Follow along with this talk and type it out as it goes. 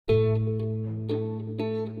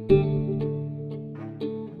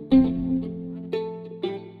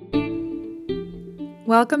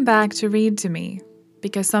Welcome back to Read to Me,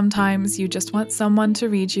 because sometimes you just want someone to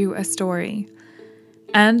read you a story.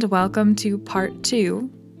 And welcome to part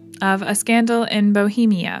 2 of A Scandal in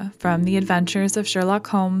Bohemia from The Adventures of Sherlock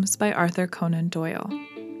Holmes by Arthur Conan Doyle.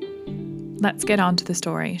 Let's get on to the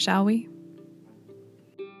story, shall we?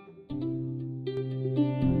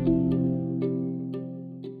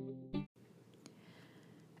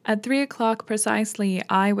 At 3 o'clock precisely,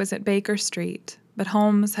 I was at Baker Street, but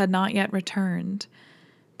Holmes had not yet returned.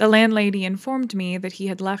 The landlady informed me that he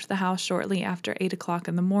had left the house shortly after 8 o'clock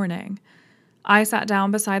in the morning. I sat down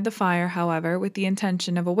beside the fire, however, with the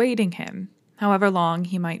intention of awaiting him, however long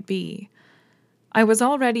he might be. I was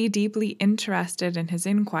already deeply interested in his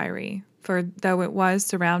inquiry, for though it was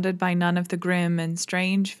surrounded by none of the grim and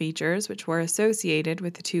strange features which were associated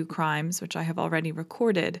with the two crimes which I have already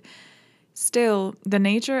recorded, still, the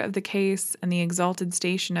nature of the case and the exalted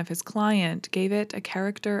station of his client gave it a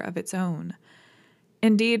character of its own.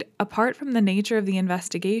 Indeed, apart from the nature of the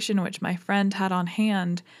investigation which my friend had on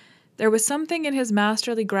hand, there was something in his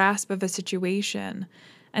masterly grasp of a situation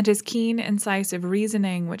and his keen, incisive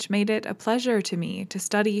reasoning which made it a pleasure to me to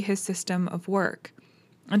study his system of work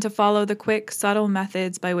and to follow the quick, subtle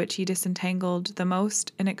methods by which he disentangled the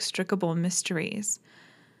most inextricable mysteries.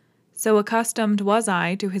 So accustomed was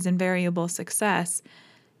I to his invariable success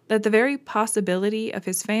that the very possibility of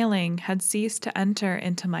his failing had ceased to enter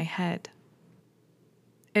into my head.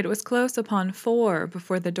 It was close upon 4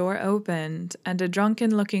 before the door opened, and a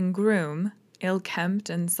drunken-looking groom, ill-kempt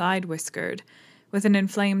and side-whiskered, with an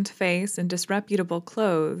inflamed face and disreputable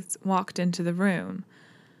clothes, walked into the room.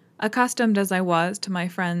 Accustomed as I was to my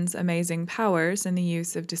friend's amazing powers in the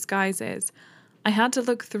use of disguises, I had to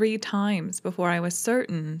look 3 times before I was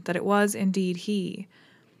certain that it was indeed he.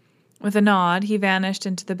 With a nod, he vanished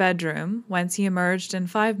into the bedroom, whence he emerged in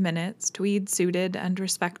 5 minutes, tweed-suited and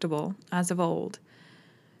respectable, as of old.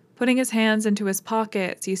 Putting his hands into his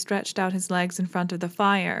pockets, he stretched out his legs in front of the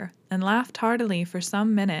fire and laughed heartily for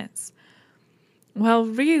some minutes. "Well,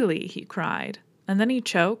 really," he cried, and then he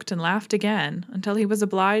choked and laughed again until he was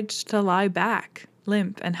obliged to lie back,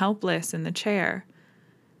 limp and helpless, in the chair.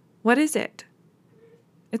 "What is it?"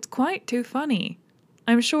 "It's quite too funny.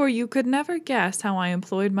 I'm sure you could never guess how I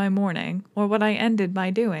employed my morning or what I ended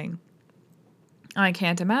by doing." "I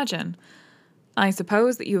can't imagine. I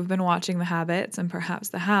suppose that you have been watching the habits and perhaps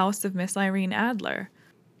the house of Miss Irene Adler."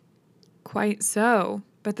 "Quite so,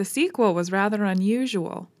 but the sequel was rather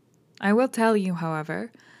unusual. I will tell you, however.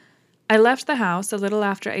 I left the house a little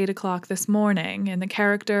after 8 o'clock this morning in the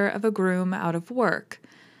character of a groom out of work.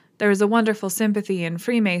 There is a wonderful sympathy in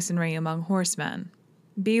Freemasonry among horsemen.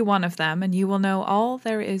 Be one of them, and you will know all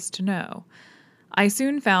there is to know. I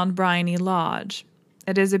soon found Briony Lodge.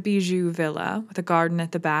 It is a bijou villa with a garden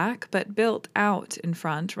at the back, but built out in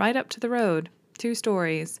front, right up to the road, 2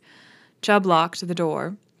 stories. Chubb locked the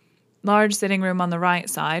door. Large sitting room on the right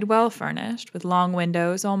side, well furnished, with long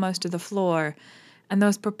windows almost to the floor, and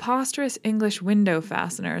those preposterous English window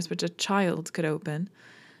fasteners which a child could open.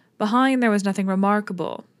 Behind there was nothing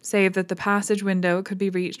remarkable, save that the passage window could be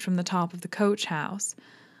reached from the top of the coach house.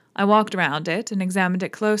 I walked round it and examined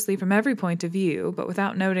it closely from every point of view, but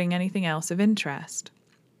without noting anything else of interest.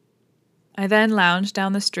 I then lounged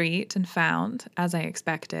down the street and found, as I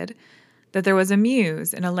expected, that there was a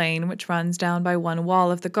mews in a lane which runs down by one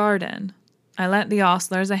wall of the garden. I lent the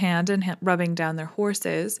ostlers a hand in rubbing down their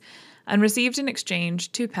horses, and received in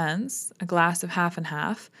exchange 2 pence, a glass of half and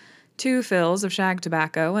half, 2 fills of shag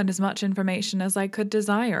tobacco, and as much information as I could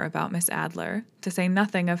desire about Miss Adler, to say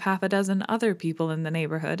nothing of 6 other people in the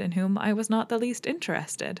neighborhood in whom I was not the least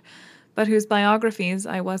interested, but whose biographies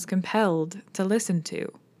I was compelled to listen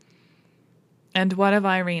to. "And what of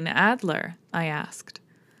Irene Adler?" I asked.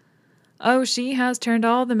 "Oh, she has turned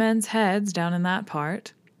all the men's heads down in that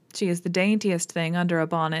part. She is the daintiest thing under a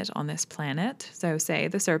bonnet on this planet, so say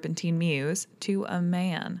the Serpentine Mews, to a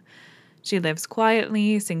man. She lives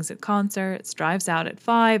quietly, sings at concerts, drives out at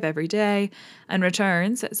 5 every day, and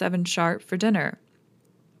returns at 7 sharp for dinner.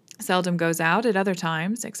 Seldom goes out at other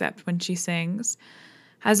times, except when she sings.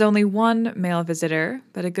 Has only 1 male visitor,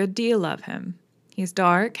 but a good deal of him. He's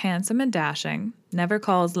dark, handsome, and dashing, never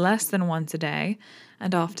calls less than once a day,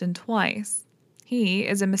 and often twice. He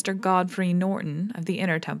is a Mr. Godfrey Norton of the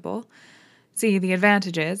Inner Temple. See the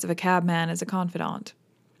advantages of a cabman as a confidant.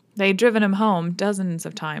 They'd driven him home dozens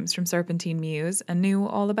of times from Serpentine Mews and knew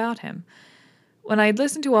all about him. When I'd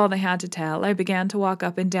listened to all they had to tell, I began to walk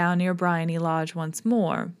up and down near Briony Lodge once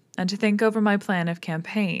more, and to think over my plan of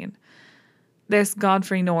campaign. This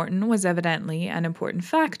Godfrey Norton was evidently an important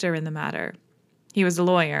factor in the matter. He was a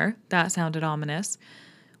lawyer. That sounded ominous.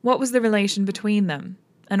 What was the relation between them?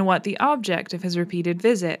 and what the object of his repeated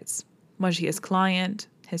visits. Was she his client,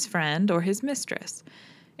 his friend, or his mistress?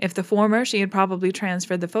 If the former, she had probably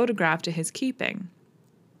transferred the photograph to his keeping.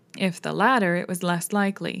 If the latter, it was less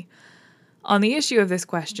likely. On the issue of this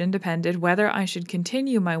question depended whether I should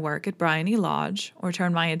continue my work at Bryony Lodge or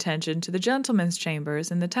turn my attention to the gentlemen's chambers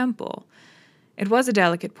in the temple. It was a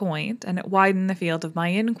delicate point, and it widened the field of my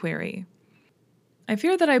inquiry. I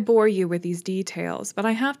fear that I bore you with these details, but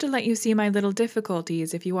I have to let you see my little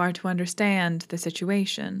difficulties if you are to understand the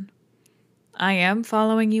situation. I am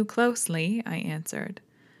following you closely, I answered.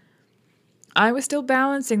 I was still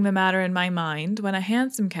balancing the matter in my mind when a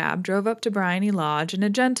hansom cab drove up to Bryony Lodge and a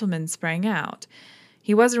gentleman sprang out.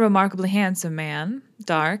 He was a remarkably handsome man,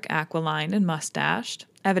 dark, aquiline, and mustached,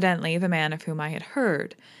 evidently the man of whom I had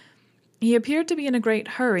heard. He appeared to be in a great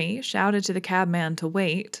hurry, shouted to the cabman to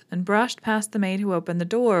wait, and brushed past the maid who opened the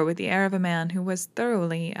door with the air of a man who was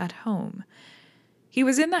thoroughly at home. He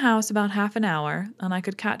was in the house about half an hour, and I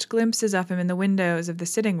could catch glimpses of him in the windows of the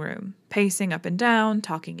sitting room, pacing up and down,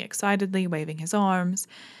 talking excitedly, waving his arms.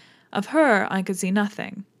 Of her I could see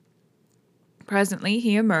nothing. Presently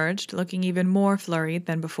he emerged, looking even more flurried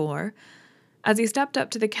than before. As he stepped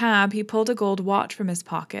up to the cab, he pulled a gold watch from his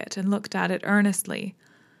pocket and looked at it earnestly.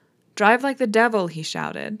 "Drive like the devil," he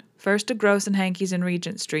shouted, "first to Gross and Hankey's in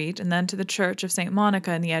Regent Street, and then to the Church of St.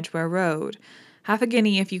 Monica in the Edgware Road. Half a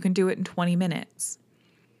guinea if you can do it in 20 minutes.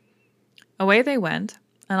 Away they went,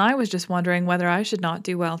 and I was just wondering whether I should not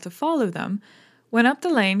do well to follow them, when up the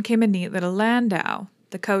lane came a neat little landau,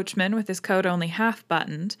 the coachman with his coat only half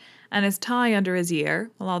buttoned, and his tie under his ear,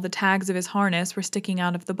 while all the tags of his harness were sticking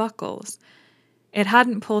out of the buckles. It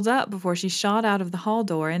hadn't pulled up before she shot out of the hall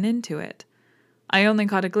door and into it. I only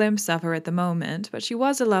caught a glimpse of her at the moment, but she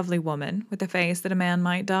was a lovely woman, with a face that a man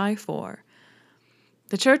might die for.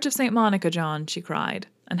 "The Church of St. Monica, John," she cried,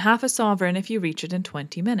 "and half a sovereign if you reach it in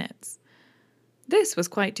 20 minutes. This was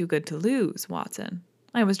quite too good to lose, Watson.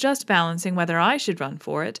 I was just balancing whether I should run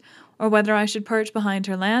for it, or whether I should perch behind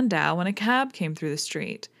her landau when a cab came through the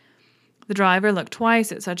street. The driver looked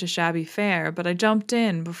twice at such a shabby fare, but I jumped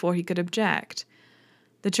in before he could object.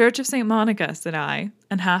 "The Church of St. Monica," said I,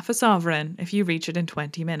 "and half a sovereign if you reach it in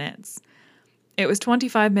 20 minutes. It was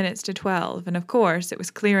 25 minutes to 12, and of course it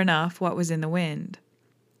was clear enough what was in the wind.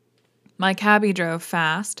 My cabby drove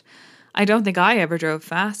fast. I don't think I ever drove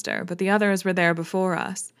faster, but the others were there before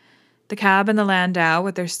us. The cab and the landau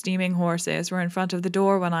with their steaming horses were in front of the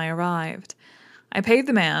door when I arrived. I paid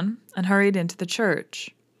the man and hurried into the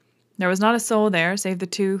church. There was not a soul there save the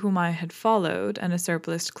two whom I had followed and a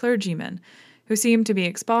surpliced clergyman, who seemed to be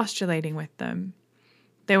expostulating with them.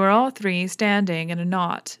 They were all three standing in a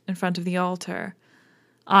knot in front of the altar.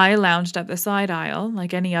 I lounged up the side aisle,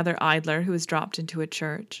 like any other idler who has dropped into a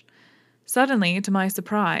church. Suddenly, to my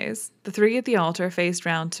surprise, the three at the altar faced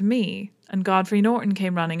round to me, and Godfrey Norton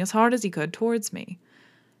came running as hard as he could towards me.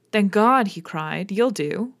 "Thank God," he cried. "You'll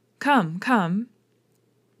do. Come, come."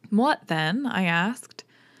 "What then?" I asked.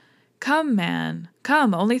 "Come, man,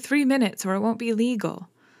 come, only 3 minutes, or it won't be legal."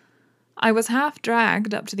 I was half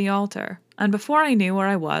dragged up to the altar, and before I knew where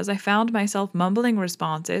I was, I found myself mumbling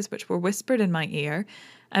responses which were whispered in my ear,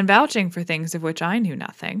 and vouching for things of which I knew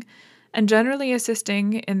nothing, and generally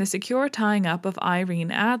assisting in the secure tying up of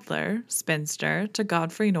Irene Adler, spinster, to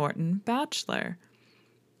Godfrey Norton, bachelor.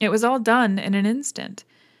 It was all done in an instant,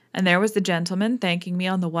 and there was the gentleman thanking me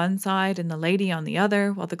on the one side and the lady on the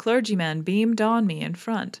other, while the clergyman beamed on me in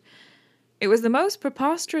front. It was the most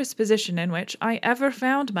preposterous position in which I ever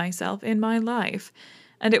found myself in my life,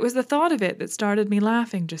 and it was the thought of it that started me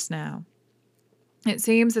laughing just now. It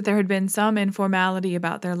seems that there had been some informality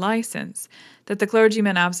about their license, that the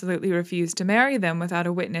clergyman absolutely refused to marry them without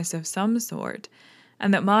a witness of some sort,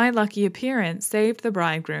 and that my lucky appearance saved the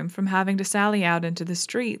bridegroom from having to sally out into the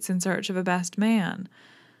streets in search of a best man.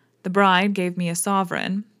 The bride gave me a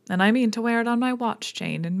sovereign, and I mean to wear it on my watch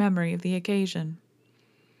chain in memory of the occasion.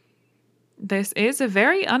 "This is a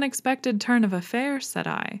very unexpected turn of affairs," said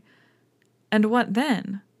I. "And what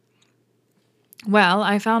then?" "Well,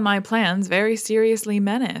 I found my plans very seriously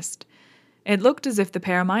menaced. It looked as if the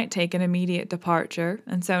pair might take an immediate departure,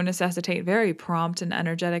 and so necessitate very prompt and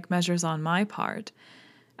energetic measures on my part.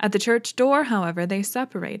 At the church door, however, they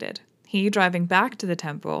separated, he driving back to the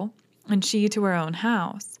temple, and she to her own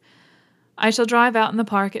house. "I shall drive out in the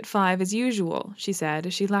park at 5 as usual," she said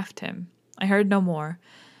as she left him. I heard no more.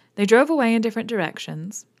 They drove away in different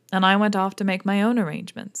directions, and I went off to make my own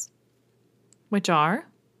arrangements. "Which are?"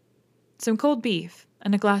 "Some cold beef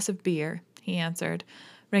and a glass of beer," he answered,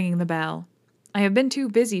 ringing the bell. "I have been too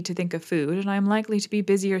busy to think of food, and I am likely to be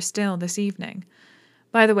busier still this evening.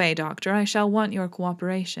 By the way, Doctor, I shall want your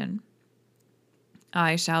cooperation."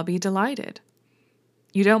 I shall be delighted.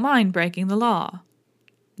 You don't mind breaking the law?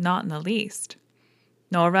 Not in the least.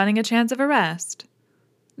 Nor running a chance of arrest?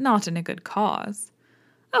 Not in a good cause.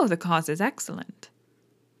 Oh, the cause is excellent.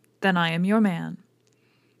 Then I am your man.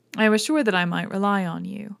 I was sure that I might rely on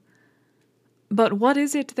you. But what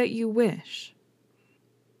is it that you wish?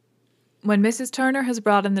 When Mrs. Turner has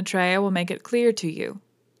brought in the tray, I will make it clear to you.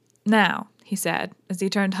 Now, he said, as he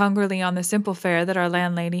turned hungrily on the simple fare that our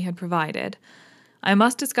landlady had provided, I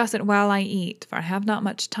must discuss it while I eat, for I have not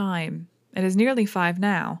much time. It is nearly 5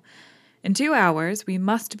 now. In 2 hours we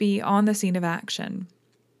must be on the scene of action.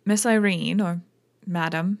 Miss Irene, or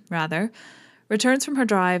Madam, rather, returns from her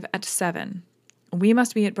drive at 7. We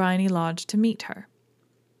must be at Briony Lodge to meet her.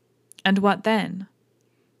 And what then?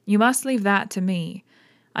 You must leave that to me.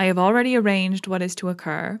 I have already arranged what is to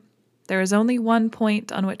occur. There is only one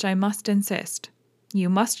point on which I must insist. You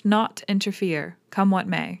must not interfere, come what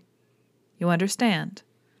may. You understand?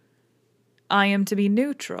 I am to be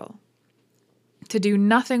neutral. To do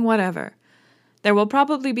nothing whatever. There will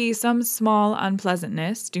probably be some small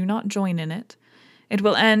unpleasantness. Do not join in it. It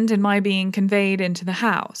will end in my being conveyed into the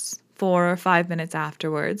house. 4 or 5 minutes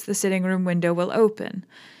afterwards, the sitting-room window will open.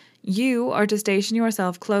 You are to station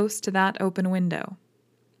yourself close to that open window.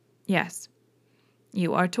 Yes.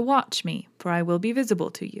 You are to watch me, for I will be visible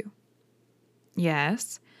to you.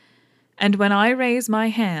 Yes. And when I raise my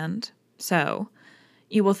hand, so,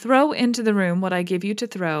 you will throw into the room what I give you to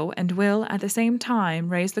throw, and will, at the same time,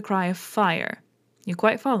 raise the cry of fire. You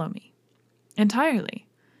quite follow me? Entirely.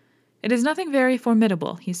 It is nothing very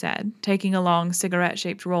formidable, he said, taking a long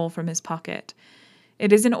cigarette-shaped roll from his pocket.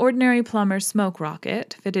 It is an ordinary plumber's smoke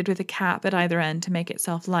rocket, fitted with a cap at either end to make it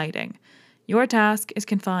self-lighting. Your task is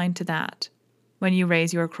confined to that. When you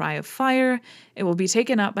raise your cry of fire, it will be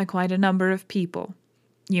taken up by quite a number of people.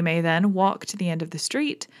 You may then walk to the end of the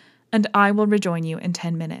street, and I will rejoin you in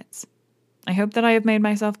 10 minutes. I hope that I have made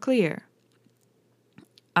myself clear.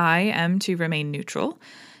 I am to remain neutral,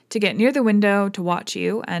 to get near the window, to watch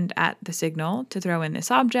you, and at the signal, to throw in this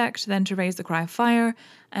object, then to raise the cry of fire,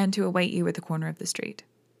 and to await you at the corner of the street.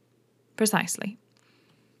 Precisely.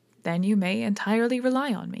 Then you may entirely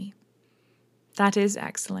rely on me. That is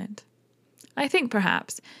excellent. I think,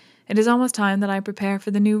 perhaps, it is almost time that I prepare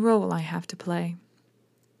for the new role I have to play.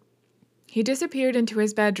 He disappeared into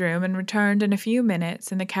his bedroom and returned in a few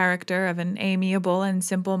minutes in the character of an amiable and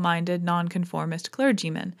simple-minded nonconformist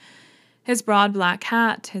clergyman. His broad black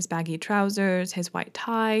hat, his baggy trousers, his white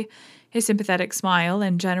tie, his sympathetic smile,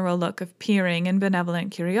 and general look of peering and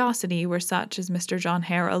benevolent curiosity were such as Mr. John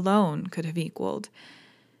Hare alone could have equaled.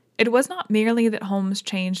 It was not merely that Holmes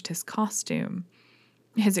changed his costume.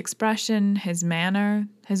 His expression, his manner,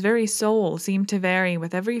 his very soul seemed to vary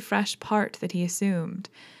with every fresh part that he assumed.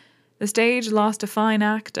 The stage lost a fine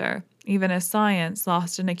actor, even as science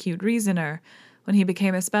lost an acute reasoner, when he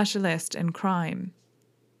became a specialist in crime.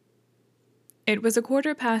 It was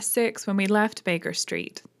 6:15 when we left Baker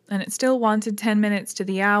Street, and it still wanted 10 minutes to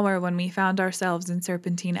the hour when we found ourselves in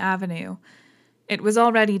Serpentine Avenue. It was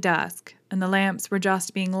already dusk, and the lamps were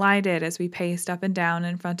just being lighted as we paced up and down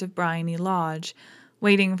in front of Briony Lodge,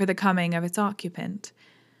 waiting for the coming of its occupant.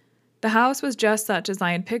 The house was just such as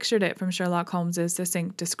I had pictured it from Sherlock Holmes's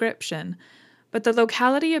succinct description, but the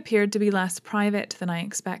locality appeared to be less private than I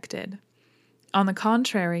expected. On the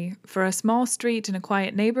contrary, for a small street in a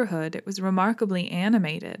quiet neighborhood, it was remarkably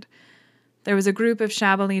animated. There was a group of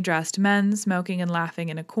shabbily dressed men smoking and laughing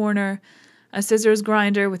in a corner, a scissors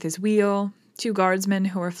grinder with his wheel, 2 guardsmen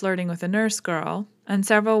who were flirting with a nurse girl, and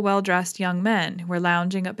several well-dressed young men who were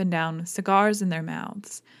lounging up and down with cigars in their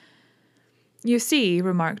mouths. You see,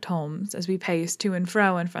 remarked Holmes, as we paced to and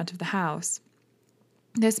fro in front of the house,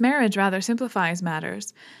 this marriage rather simplifies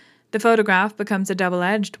matters. The photograph becomes a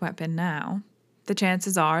double-edged weapon now. The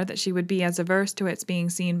chances are that she would be as averse to its being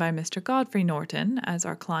seen by Mr. Godfrey Norton as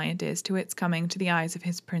our client is to its coming to the eyes of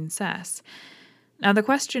his princess. Now the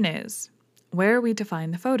question is, where are we to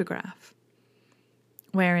find the photograph?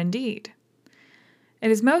 Where indeed?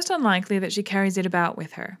 It is most unlikely that she carries it about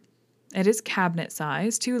with her. It is cabinet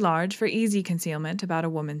size, too large for easy concealment about a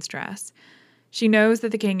woman's dress. She knows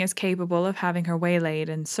that the king is capable of having her waylaid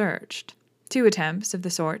and searched. 2 attempts of the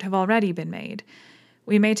sort have already been made.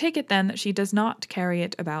 We may take it then that she does not carry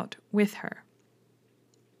it about with her.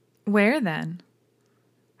 Where then?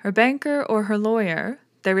 Her banker or her lawyer,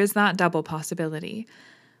 there is that double possibility.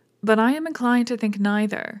 But I am inclined to think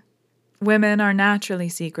neither. Women are naturally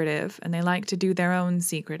secretive, and they like to do their own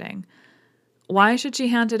secreting. Why should she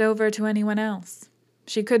hand it over to anyone else?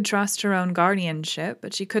 She could trust her own guardianship,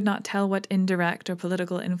 but she could not tell what indirect or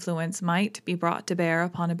political influence might be brought to bear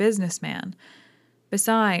upon a businessman.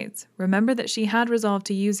 Besides, remember that she had resolved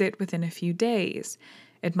to use it within a few days.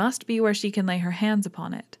 It must be where she can lay her hands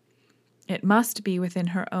upon it. It must be within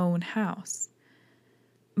her own house.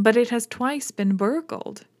 But it has twice been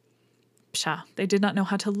burgled. Pshaw, they did not know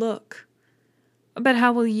how to look. But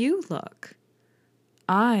how will you look?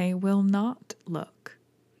 I will not look.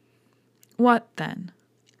 What then?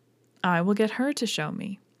 I will get her to show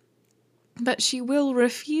me. But she will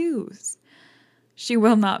refuse. She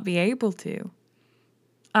will not be able to.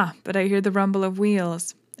 Ah, but I hear the rumble of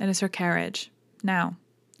wheels. It is her carriage. Now,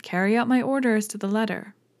 carry out my orders to the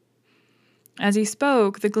letter. As he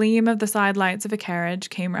spoke, the gleam of the side lights of a carriage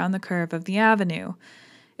came round the curve of the avenue.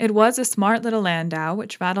 It was a smart little landau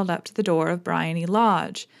which rattled up to the door of Bryony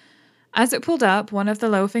Lodge. As it pulled up, one of the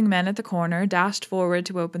loafing men at the corner dashed forward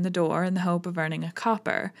to open the door in the hope of earning a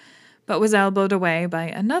copper, but was elbowed away by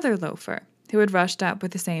another loafer, who had rushed up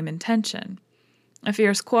with the same intention. A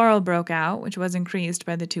fierce quarrel broke out, which was increased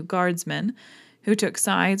by the two guardsmen, who took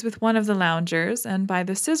sides with one of the loungers, and by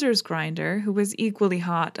the scissors grinder, who was equally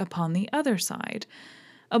hot upon the other side.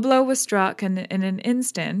 A blow was struck, and in an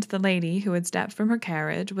instant the lady, who had stepped from her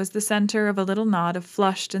carriage, was the center of a little knot of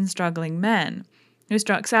flushed and struggling men, who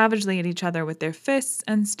struck savagely at each other with their fists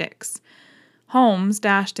and sticks. Holmes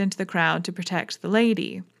dashed into the crowd to protect the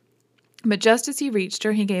lady, but just as he reached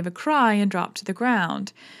her, he gave a cry and dropped to the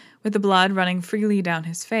ground, with the blood running freely down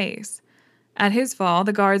his face. At his fall,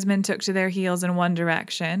 the guardsmen took to their heels in one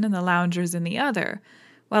direction and the loungers in the other,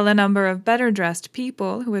 while a number of better-dressed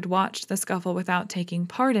people who had watched the scuffle without taking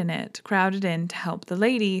part in it crowded in to help the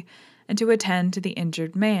lady and to attend to the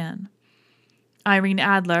injured man. Irene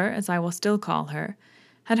Adler, as I will still call her,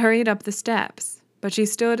 had hurried up the steps, but she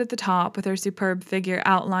stood at the top with her superb figure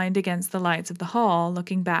outlined against the lights of the hall,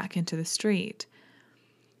 looking back into the street.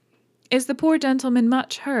 "Is the poor gentleman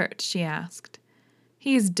much hurt?" she asked.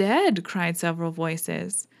 "He's dead," cried several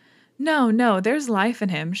voices. "No, no, there's life in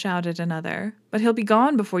him," shouted another, "but he'll be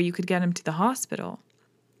gone before you could get him to the hospital."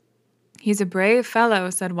 "He's a brave fellow,"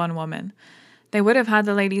 said one woman. "They would have had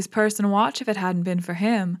the lady's purse and watch if it hadn't been for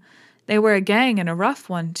him. They were a gang and a rough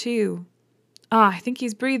one, too. Ah, I think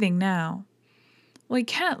he's breathing now." "Well, he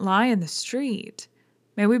can't lie in the street."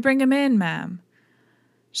 "May we bring him in, ma'am?"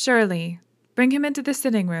 "Surely. Bring him into the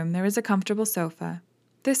sitting-room. There is a comfortable sofa.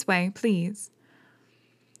 This way, please."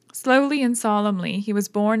 Slowly and solemnly he was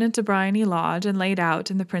borne into Bryony Lodge and laid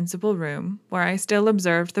out in the principal room, where I still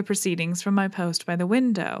observed the proceedings from my post by the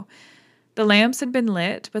window. The lamps had been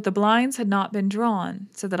lit, but the blinds had not been drawn,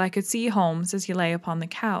 so that I could see Holmes as he lay upon the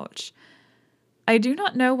couch. I do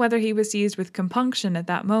not know whether he was seized with compunction at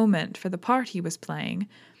that moment for the part he was playing,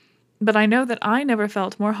 but I know that I never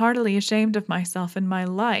felt more heartily ashamed of myself in my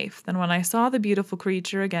life than when I saw the beautiful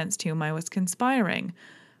creature against whom I was conspiring,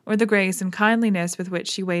 or the grace and kindliness with which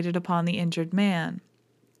she waited upon the injured man.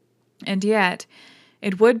 And yet,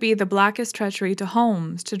 it would be the blackest treachery to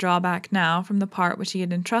Holmes to draw back now from the part which he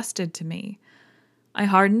had entrusted to me. I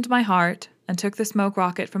hardened my heart and took the smoke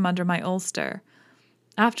rocket from under my ulster.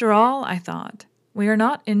 After all, I thought, we are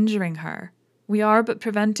not injuring her. We are but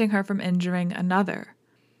preventing her from injuring another.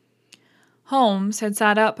 Holmes had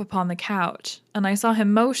sat up upon the couch, and I saw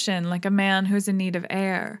him motion like a man who is in need of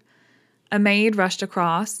air. A maid rushed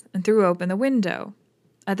across and threw open the window.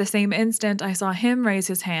 At the same instant I saw him raise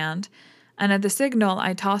his hand, and at the signal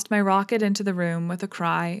I tossed my rocket into the room with a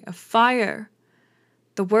cry of "Fire!"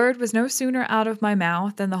 The word was no sooner out of my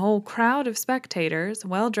mouth than the whole crowd of spectators,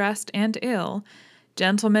 well-dressed and ill,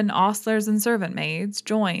 gentlemen, ostlers, and servant-maids,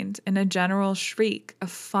 joined in a general shriek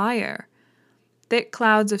of "Fire!" Thick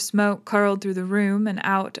clouds of smoke curled through the room and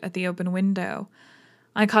out at the open window.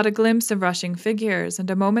 I caught a glimpse of rushing figures, and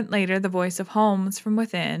a moment later the voice of Holmes from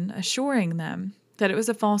within, assuring them that it was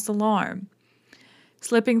a false alarm.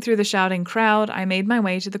 Slipping through the shouting crowd, I made my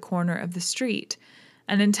way to the corner of the street,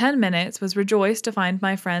 and in 10 minutes was rejoiced to find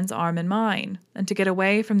my friend's arm in mine, and to get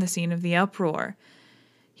away from the scene of the uproar.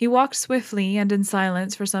 He walked swiftly and in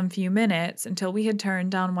silence for some few minutes until we had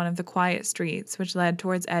turned down one of the quiet streets which led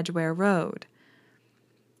towards Edgware Road.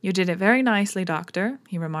 "You did it very nicely, Doctor,"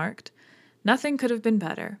 he remarked. "Nothing could have been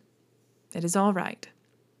better. It is all right."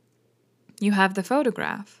 "You have the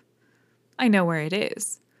photograph?" "I know where it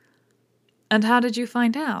is." "And how did you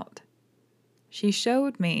find out?" "She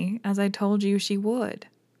showed me, as I told you she would."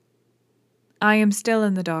 "I am still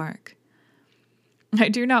in the dark." "I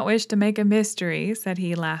do not wish to make a mystery," said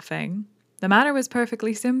he, laughing. "The matter was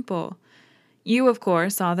perfectly simple. You, of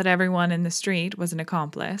course, saw that everyone in the street was an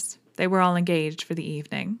accomplice. They were all engaged for the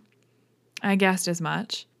evening." "I guessed as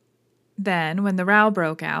much." "Then, when the row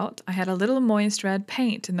broke out, I had a little moist red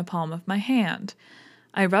paint in the palm of my hand.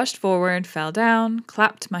 I rushed forward, fell down,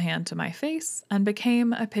 clapped my hand to my face, and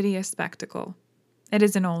became a piteous spectacle. It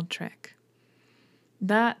is an old trick.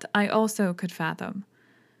 That I also could fathom.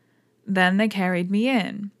 Then they carried me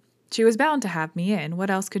in. She was bound to have me in. What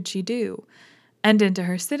else could she do? And into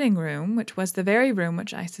her sitting room, which was the very room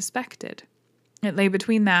which I suspected. It lay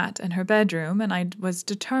between that and her bedroom, and I was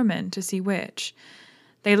determined to see which.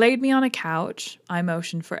 They laid me on a couch. I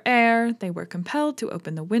motioned for air. They were compelled to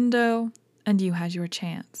open the window, and you had your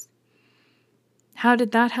chance. How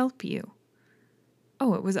did that help you?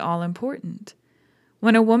 Oh, it was all important.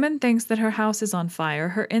 When a woman thinks that her house is on fire,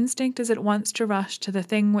 her instinct is at once to rush to the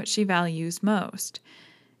thing which she values most.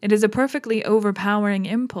 It is a perfectly overpowering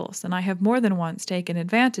impulse, and I have more than once taken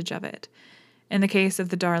advantage of it. In the case of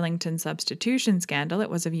the Darlington substitution scandal, it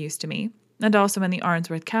was of use to me, and also in the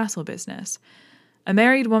Arnsworth Castle business. A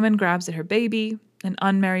married woman grabs at her baby, an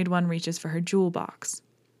unmarried one reaches for her jewel box.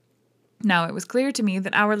 Now, it was clear to me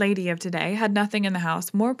that Our Lady of today had nothing in the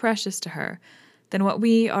house more precious to her than what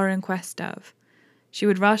we are in quest of. She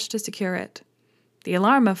would rush to secure it. The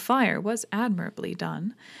alarm of fire was admirably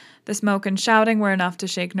done. The smoke and shouting were enough to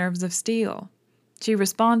shake nerves of steel. She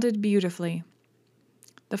responded beautifully.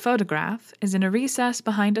 The photograph is in a recess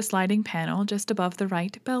behind a sliding panel just above the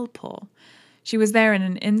right bell pull. She was there in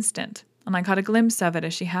an instant, and I caught a glimpse of it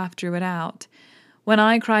as she half drew it out. When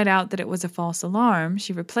I cried out that it was a false alarm,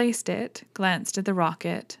 she replaced it, glanced at the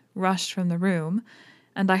rocket, rushed from the room,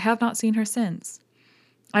 and I have not seen her since.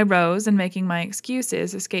 I rose and, making my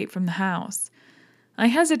excuses, escaped from the house. I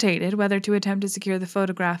hesitated whether to attempt to secure the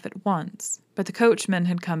photograph at once, but the coachman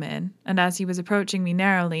had come in, and as he was approaching me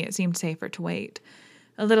narrowly, it seemed safer to wait.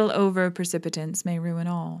 A little over-precipitance may ruin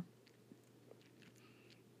all.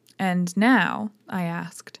 And now, I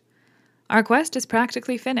asked, our quest is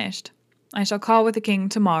practically finished. I shall call with the king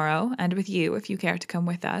tomorrow, and with you, if you care to come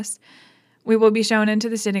with us. We will be shown into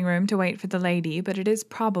the sitting room to wait for the lady, but it is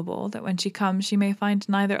probable that when she comes she may find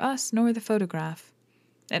neither us nor the photograph.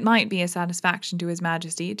 It might be a satisfaction to His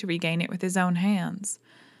Majesty to regain it with his own hands.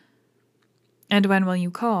 And when will you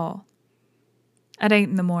call? At 8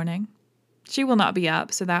 in the morning. She will not be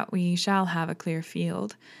up, so that we shall have a clear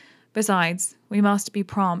field. Besides, we must be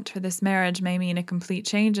prompt, for this marriage may mean a complete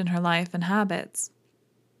change in her life and habits.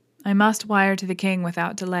 I must wire to the king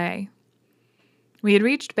without delay. We had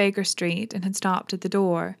reached Baker Street and had stopped at the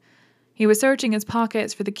door. He was searching his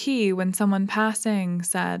pockets for the key when someone passing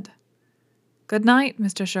said, "Good night,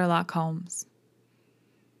 Mr. Sherlock Holmes."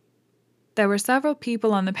 There were several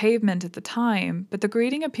people on the pavement at the time, but the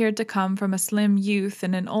greeting appeared to come from a slim youth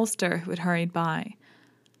in an ulster who had hurried by.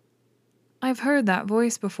 "I've heard that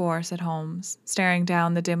voice before," said Holmes, staring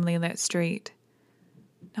down the dimly lit street.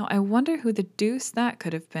 "Now I wonder who the deuce that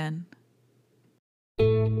could have been."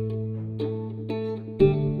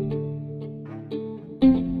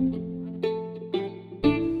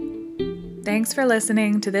 Thanks for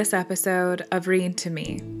listening to this episode of Read to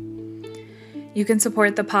Me. You can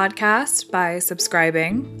support the podcast by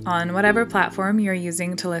subscribing on whatever platform you're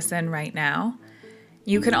using to listen right now.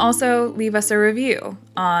 You can also leave us a review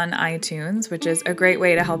on iTunes, which is a great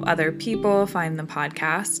way to help other people find the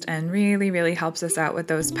podcast and really, really helps us out with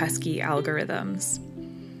those pesky algorithms.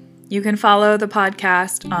 You can follow the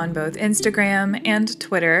podcast on both Instagram and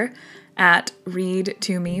Twitter at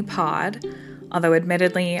ReadToMePod, although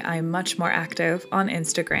admittedly I'm much more active on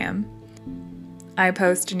Instagram. I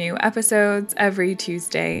post new episodes every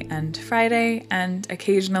Tuesday and Friday, and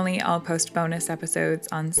occasionally I'll post bonus episodes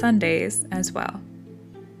on Sundays as well.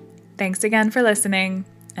 Thanks again for listening,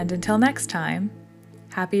 and until next time,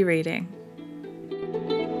 happy reading.